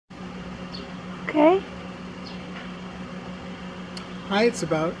Okay. Hi, it's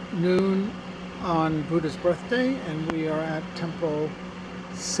about noon on Buddha's birthday, and we are at Temple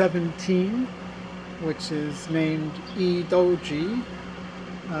 17, which is named Idoji.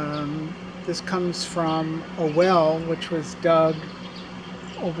 This comes from a well which was dug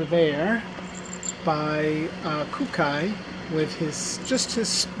over there by Kukai with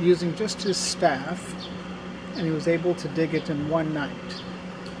using just his staff, and he was able to dig it in one night.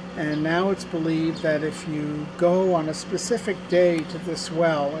 And now it's believed that if you go on a specific day to this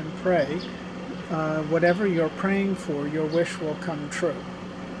well and pray, whatever you're praying for, your wish will come true.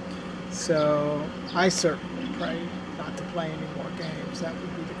 So I certainly pray not to play any more games. That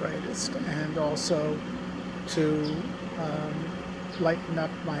would be the greatest. And also to lighten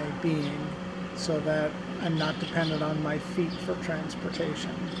up my being so that I'm not dependent on my feet for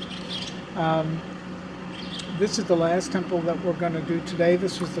transportation. This is the last temple that we're going to do today.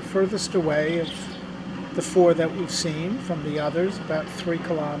 This was the furthest away of the four that we've seen from the others, about 3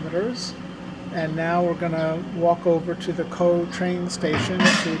 kilometers. And now we're going to walk over to the Ko train station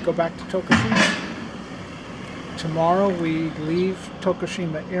to go back to Tokushima. Tomorrow we leave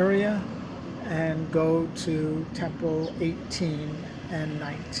Tokushima area and go to Temple 18 and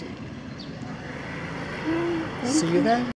 19. See you then.